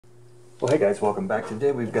Well, hey guys, welcome back.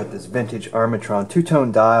 Today we've got this vintage Armitron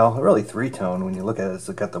two-tone dial, really three-tone when you look at it. It's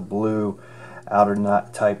got the blue outer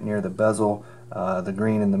knot type near the bezel, the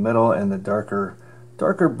green in the middle, and the darker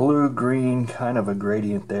blue-green kind of a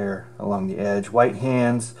gradient there along the edge. White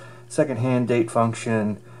hands, second hand date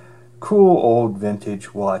function, cool old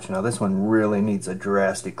vintage watch. Now this one really needs a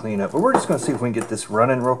drastic cleanup, but we're just going to see if we can get this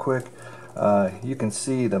running real quick. You can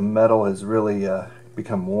see the metal has really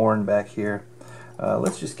become worn back here.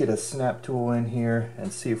 Let's just get a snap tool in here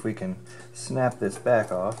and see if we can snap this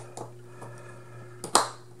back off.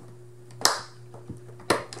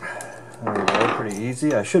 There we go, pretty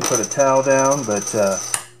easy. I should put a towel down, but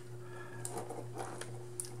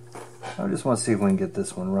I just want to see if we can get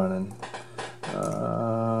this one running.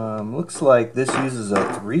 Looks like this uses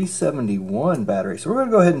a 371 battery. So we're going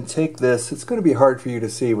to go ahead and take this. It's going to be hard for you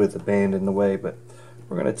to see with the band in the way, but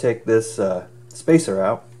we're going to take this spacer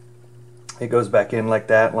out. It goes back in like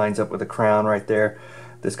that, lines up with the crown right there.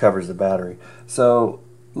 This covers the battery. So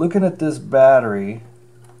looking at this battery,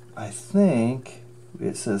 I think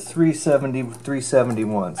it says 370,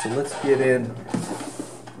 371. So let's get in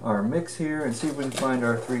our mix here and see if we can find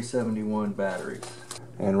our 371 batteries.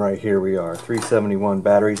 And right here we are, 371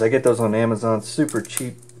 batteries. I get those on Amazon, super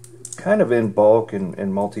cheap, kind of in bulk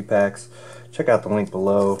and multi-packs. Check out the link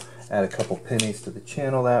below. Add a couple pennies to the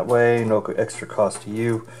channel that way, no extra cost to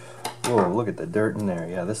you. Whoa, look at the dirt in there.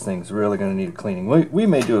 Yeah, this thing's really going to need a cleaning. We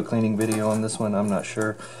may do a cleaning video on this one, I'm not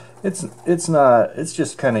sure. It's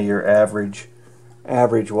just kind of your average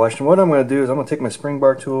wash. And what I'm going to do is I'm going to take my spring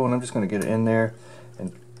bar tool and I'm just going to get it in there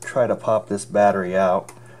and try to pop this battery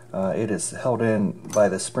out. It is held in by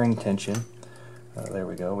the spring tension. There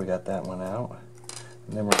we go, we got that one out.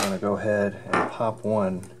 And then we're going to go ahead and pop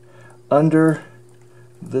one under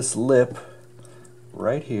this lip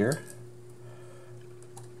right here,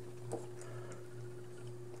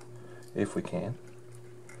 if we can.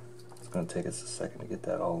 It's going to take us a second to get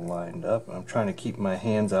that all lined up. I'm trying to keep my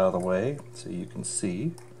hands out of the way so you can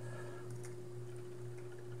see.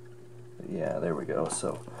 Yeah, there we go.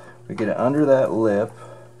 So we get it under that lip,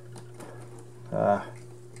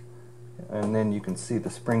 and then you can see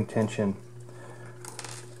the spring tension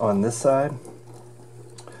on this side.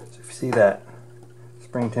 So if you see that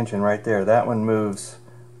spring tension right there, that one moves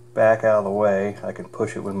back out of the way. I can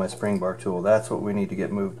push it with my spring bar tool. That's what we need to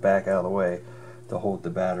get moved back out of the way to hold the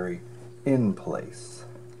battery in place.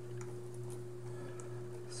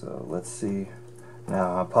 So let's see.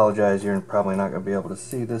 Now I apologize, you're probably not going to be able to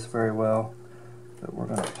see this very well, but we're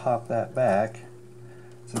going to pop that back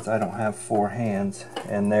since I don't have four hands,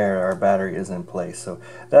 and there our battery is in place. So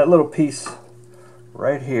that little piece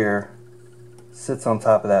right here sits on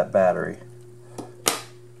top of that battery.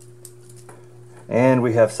 And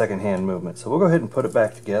we have second hand movement. So we'll go ahead and put it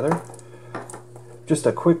back together. Just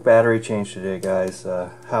a quick battery change today, guys,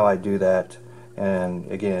 how I do that.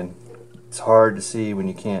 And again, it's hard to see when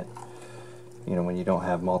you can't, when you don't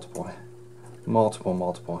have multiple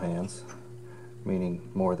hands, meaning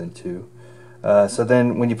more than two. So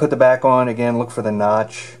then when you put the back on, again, look for the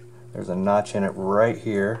notch. There's a notch in it right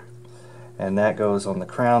here, and that goes on the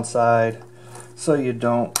crown side so you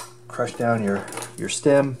don't crush down your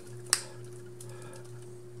stem.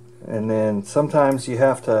 And then sometimes you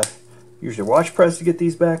have to use your watch press to get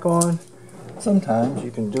these back on. Sometimes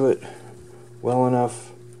you can do it well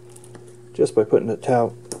enough just by putting the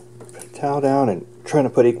towel down and trying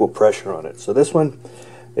to put equal pressure on it. So this one,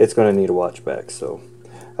 it's going to need a watch back. So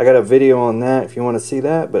I got a video on that if you want to see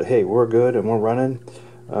that, but hey, we're good and we're running.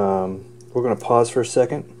 We're going to pause for a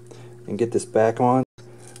second and get this back on.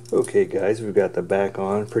 Okay guys, we've got the back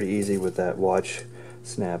on. Pretty easy with that watch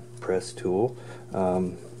snap press tool.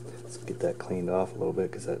 Let's get that cleaned off a little bit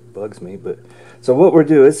because that bugs me. But so what we're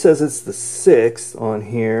doing, it says it's the 6th on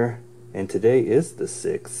here, and today is the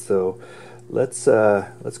 6th. So let's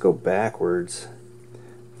go backwards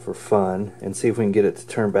for fun and see if we can get it to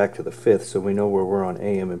turn back to the 5th, so we know where we're on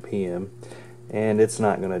AM and PM. And it's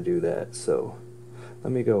not going to do that. So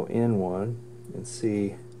let me go in one and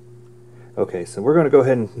see. Okay, so we're going to go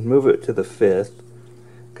ahead and move it to the 5th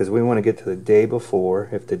because we want to get to the day before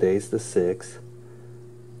if today's the 6th.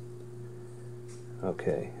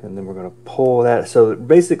 Okay, and then we're going to pull that. So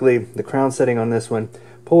basically, the crown setting on this one,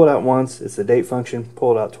 pull it out once, it's the date function.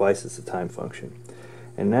 Pull it out twice, it's the time function.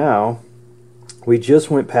 And now, we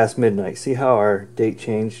just went past midnight. See how our date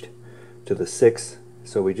changed to the 6th?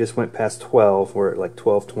 So we just went past 12. We're at like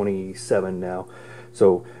 12:27 now.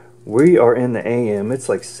 So we are in the AM. It's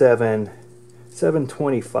like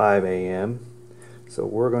 7:25 AM. So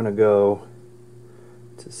we're going to go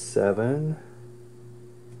to 7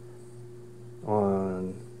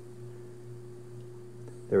 on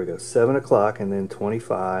There we go, 7 o'clock and then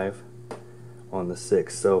 25 on the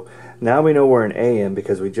 6th. So now we know we're in AM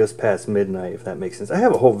because we just passed midnight, if that makes sense. I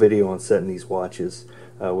have a whole video on setting these watches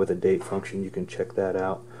with a date function. You can check that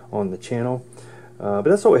out on the channel. But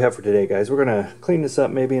that's all we have for today, guys. We're going to clean this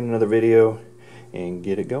up maybe in another video and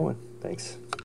get it going. Thanks.